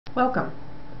Welcome.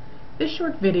 This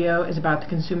short video is about the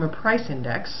Consumer Price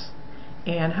Index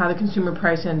and how the Consumer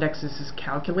Price Index is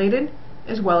calculated,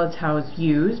 as well as how it's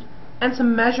used, and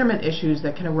some measurement issues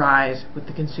that can arise with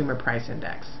the Consumer Price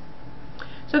Index.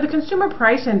 So the Consumer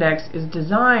Price Index is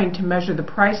designed to measure the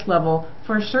price level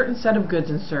for a certain set of goods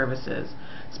and services.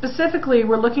 Specifically,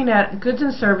 we're looking at goods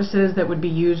and services that would be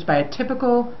used by a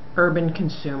typical urban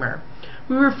consumer.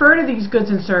 We refer to these goods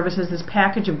and services, this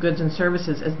package of goods and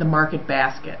services, as the market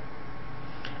basket.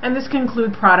 And this can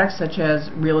include products such as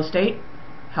real estate,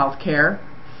 healthcare,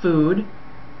 food,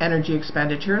 energy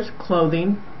expenditures,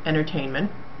 clothing,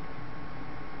 entertainment.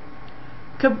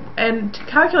 And to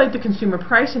calculate the Consumer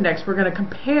Price Index, we're going to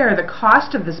compare the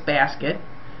cost of this basket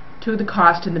to the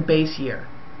cost in the base year.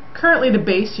 Currently, the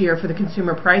base year for the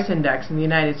Consumer Price Index in the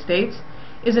United States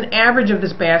is an average of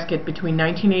this basket between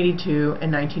 1982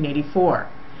 and 1984.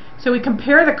 So we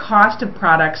compare the cost of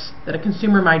products that a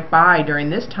consumer might buy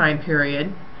during this time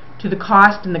period to the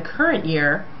cost in the current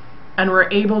year, and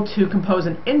we're able to compose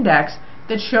an index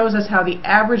that shows us how the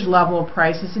average level of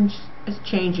prices is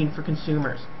changing for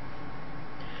consumers.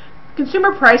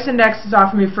 Consumer Price Index is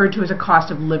often referred to as a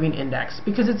cost of living index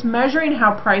because it's measuring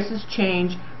how prices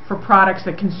change for products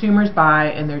that consumers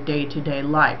buy in their day-to-day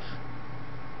life.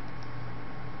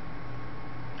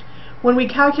 When we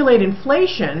calculate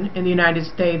inflation in the United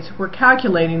States, we're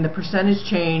calculating the percentage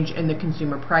change in the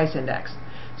Consumer Price Index.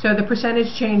 So the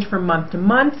percentage change from month to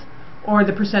month, or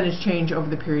the percentage change over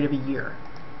the period of a year.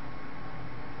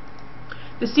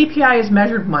 The CPI is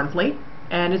measured monthly,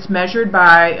 and it's measured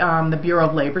by the Bureau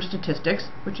of Labor Statistics,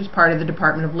 which is part of the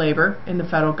Department of Labor in the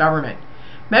federal government.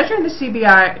 Measuring the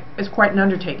CPI is quite an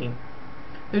undertaking.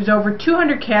 There's over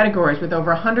 200 categories with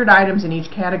over 100 items in each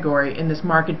category in this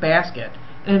market basket,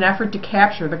 in an effort to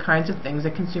capture the kinds of things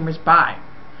that consumers buy,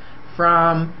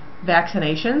 from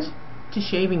vaccinations to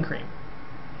shaving cream.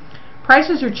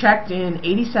 Prices are checked in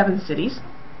 87 cities,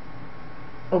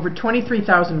 over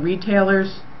 23,000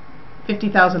 retailers,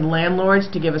 50,000 landlords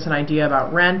to give us an idea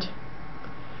about rent.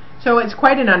 So it's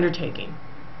quite an undertaking.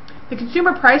 The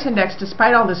Consumer Price Index,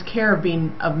 despite all this care of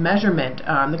measurement,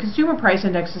 the Consumer Price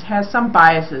Index has some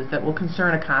biases that will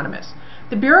concern economists.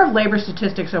 The Bureau of Labor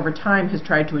Statistics over time has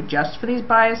tried to adjust for these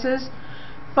biases,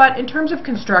 but in terms of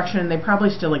construction, they probably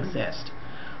still exist.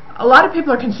 A lot of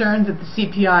people are concerned that the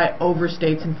CPI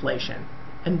overstates inflation.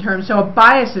 So a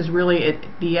bias is really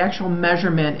the actual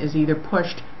measurement is either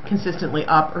pushed consistently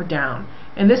up or down.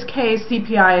 In this case,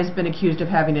 CPI has been accused of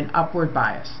having an upward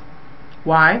bias.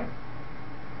 Why?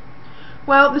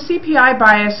 Well, the CPI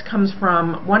bias comes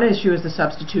from one issue is the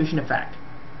substitution effect.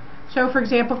 So, for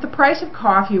example, if the price of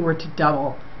coffee were to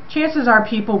double, chances are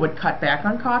people would cut back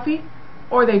on coffee,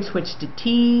 or they'd switch to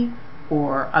tea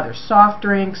or other soft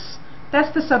drinks.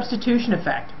 That's the substitution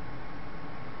effect.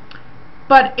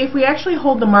 But if we actually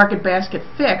hold the market basket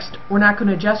fixed, we're not going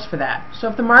to adjust for that. So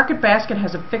if the market basket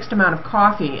has a fixed amount of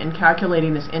coffee in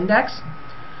calculating this index,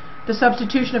 the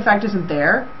substitution effect isn't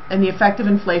there, and the effect of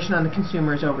inflation on the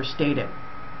consumer is overstated.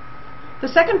 The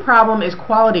second problem is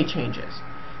quality changes.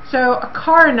 So a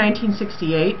car in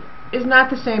 1968 is not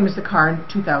the same as the car in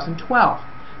 2012.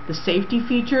 The safety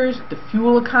features, the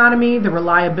fuel economy, the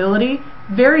reliability,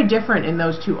 very different in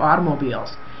those two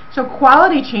automobiles. So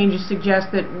quality changes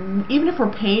suggest that even if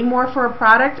we're paying more for a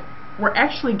product, we're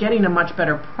actually getting a much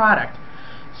better product.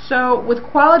 So with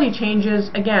quality changes,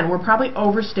 again, we're probably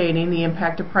overstating the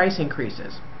impact of price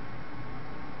increases.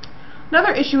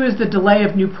 Another issue is the delay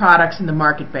of new products in the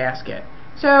market basket.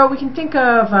 So we can think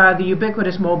of the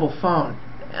ubiquitous mobile phone.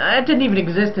 It didn't even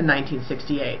exist in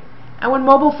 1968. And when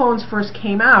mobile phones first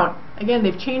came out, again,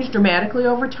 they've changed dramatically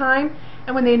over time,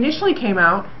 and when they initially came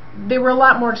out, they were a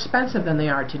lot more expensive than they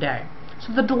are today.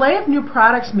 So the delay of new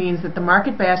products means that the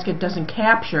market basket doesn't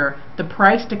capture the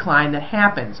price decline that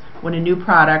happens when a new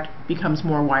product becomes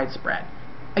more widespread.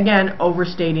 Again,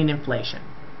 overstating inflation.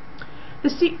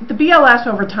 The BLS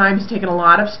over time has taken a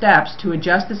lot of steps to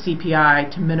adjust the CPI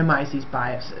to minimize these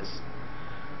biases.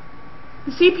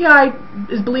 The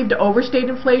CPI is believed to overstate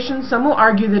inflation. Some will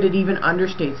argue that it even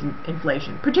understates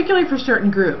inflation, particularly for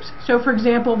certain groups. So for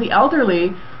example, the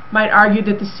elderly might argue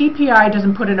that the CPI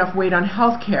doesn't put enough weight on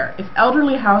health care. If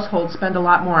elderly households spend a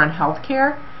lot more on health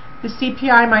care, the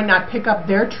CPI might not pick up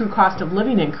their true cost of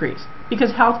living increase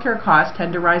because health care costs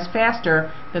tend to rise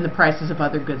faster than the prices of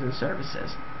other goods and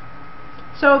services.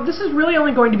 So this is really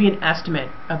only going to be an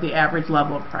estimate of the average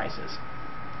level of prices.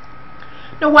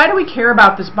 Now, why do we care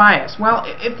about this bias? Well,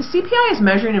 if the CPI is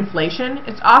measuring inflation,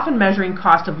 it's often measuring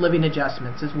cost of living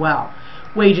adjustments as well.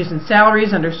 Wages and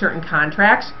salaries under certain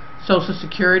contracts, Social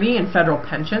Security and federal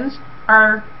pensions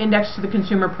are indexed to the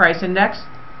Consumer Price Index.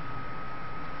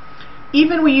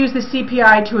 Even we use the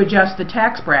CPI to adjust the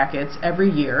tax brackets every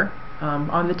year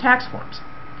on the tax forms.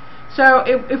 So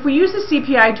if we use the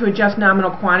CPI to adjust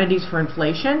nominal quantities for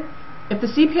inflation, if the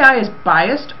CPI is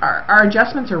biased, our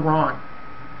adjustments are wrong.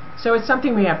 So it's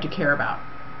something we have to care about.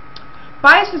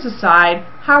 Biases aside,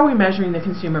 how are we measuring the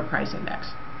Consumer Price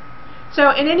Index? So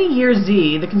in any year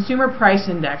Z, the Consumer Price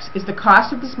Index is the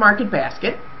cost of this market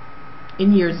basket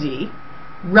in year Z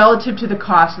relative to the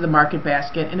cost of the market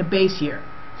basket in a base year.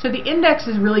 So the index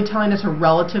is really telling us a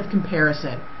relative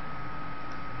comparison.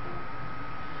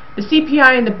 The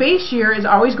CPI in the base year is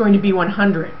always going to be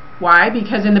 100. Why?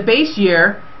 Because in the base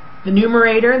year, the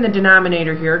numerator and the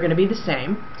denominator here are going to be the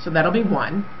same, so that'll be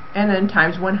 1, and then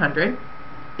times 100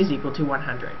 is equal to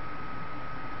 100.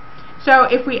 So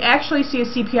if we actually see a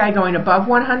CPI going above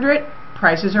 100,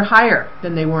 prices are higher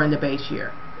than they were in the base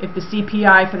year. If the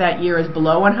CPI for that year is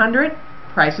below 100,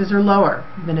 prices are lower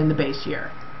than in the base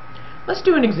year. Let's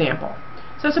do an example.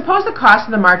 So suppose the cost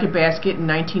of the market basket in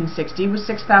 1960 was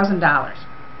 $6,000.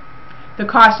 The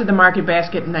cost of the market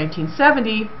basket in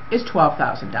 1970 is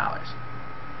 $12,000.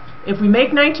 If we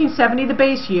make 1970 the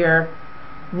base year,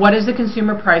 what is the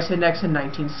Consumer Price Index in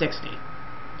 1960?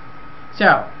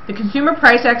 So, the Consumer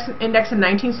Price Index in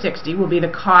 1960 will be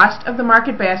the cost of the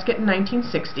market basket in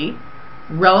 1960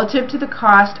 relative to the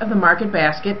cost of the market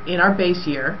basket in our base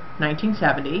year,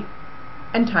 1970,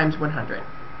 and times 100.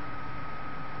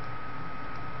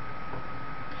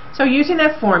 So using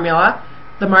that formula,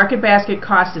 the market basket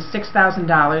cost is $6,000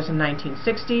 in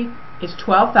 1960, is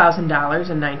 $12,000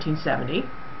 in 1970,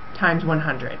 times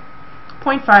 100.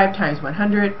 0.5 times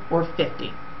 100, or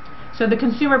 50. So the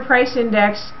Consumer Price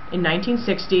Index in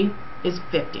 1960 is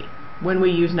 50, when we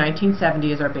use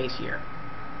 1970 as our base year.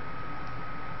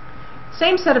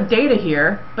 Same set of data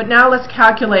here, but now let's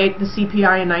calculate the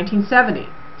CPI in 1970.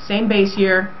 Same base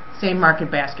year, same market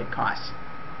basket costs.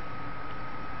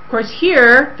 Of course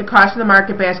here, the cost of the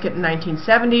market basket in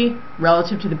 1970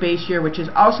 relative to the base year, which is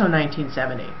also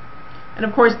 1970. And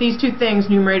of course these two things,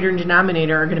 numerator and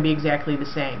denominator, are going to be exactly the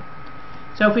same.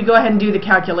 So if we go ahead and do the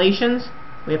calculations,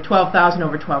 we have 12,000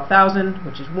 over 12,000,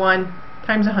 which is 1,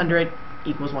 times 100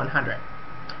 equals 100.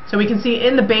 So we can see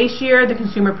in the base year, the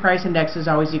Consumer Price Index is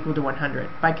always equal to 100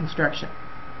 by construction.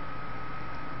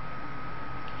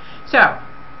 So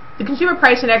the Consumer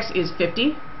Price Index is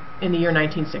 50 in the year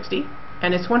 1960,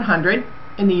 and it's 100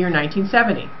 in the year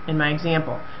 1970 in my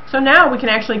example. So now we can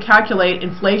actually calculate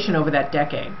inflation over that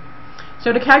decade.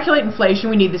 So to calculate inflation,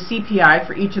 we need the CPI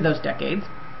for each of those decades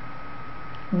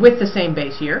with the same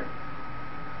base year,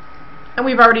 and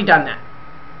we've already done that.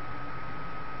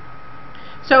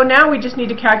 So now we just need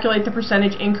to calculate the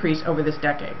percentage increase over this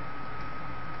decade.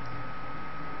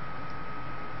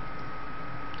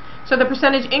 So the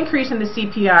percentage increase in the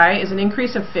CPI is an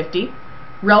increase of 50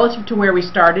 relative to where we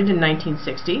started in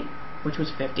 1960, which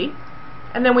was 50,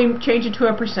 and then we change it to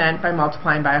a percent by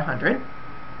multiplying by 100,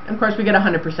 and of course we get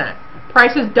 100%.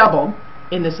 Prices doubled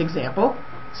in this example,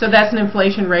 so that's an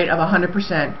inflation rate of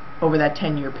 100% over that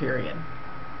 10-year period.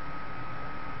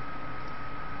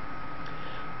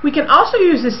 We can also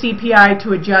use the CPI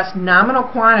to adjust nominal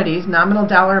quantities, nominal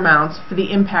dollar amounts, for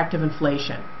the impact of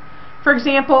inflation. For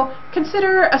example,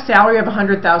 consider a salary of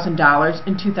 $100,000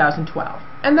 in 2012,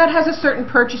 and that has a certain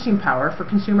purchasing power for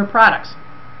consumer products.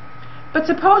 But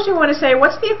suppose you want to say,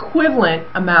 what's the equivalent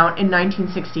amount in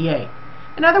 1968?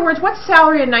 In other words, what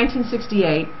salary in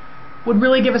 1968 would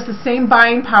really give us the same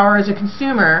buying power as a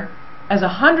consumer as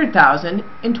 $100,000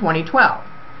 in 2012?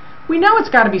 We know it's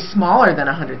got to be smaller than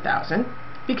 $100,000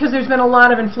 because there's been a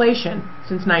lot of inflation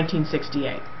since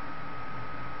 1968.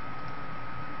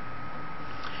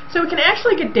 So we can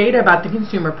actually get data about the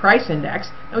Consumer Price Index,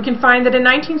 and we can find that in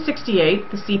 1968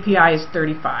 the CPI is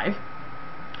 35,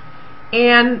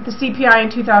 and the CPI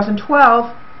in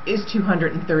 2012 is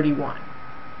 231.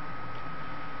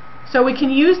 So we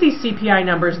can use these CPI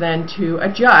numbers then to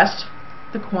adjust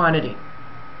the quantity.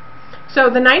 So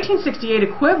the 1968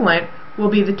 equivalent will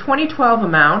be the 2012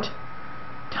 amount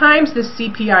times the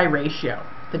CPI ratio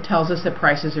that tells us that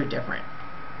prices are different.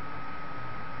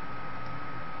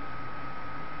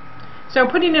 So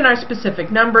putting in our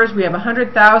specific numbers, we have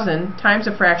 100,000 times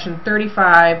a fraction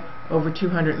 35 over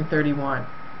 231.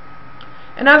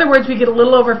 In other words, we get a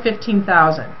little over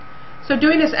 15,000. So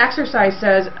doing this exercise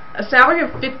says a salary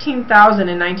of 15,000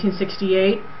 in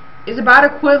 1968 is about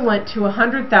equivalent to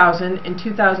 100,000 in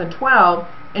 2012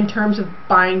 in terms of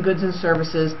buying goods and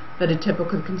services that a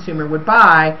typical consumer would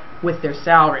buy with their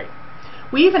salary.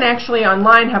 We even actually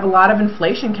online have a lot of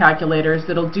inflation calculators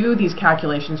that'll do these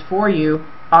calculations for you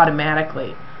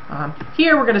automatically.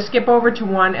 Here we're going to skip over to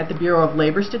one at the Bureau of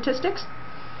Labor Statistics.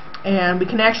 And we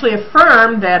can actually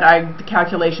affirm that the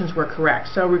calculations were correct.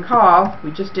 So recall, we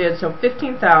just did, so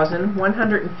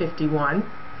 15,151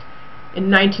 in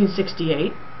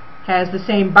 1968 has the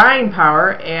same buying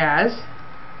power as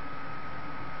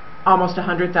almost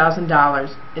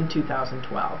 $100,000 in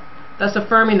 2012, thus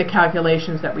affirming the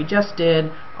calculations that we just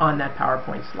did on that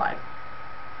PowerPoint slide.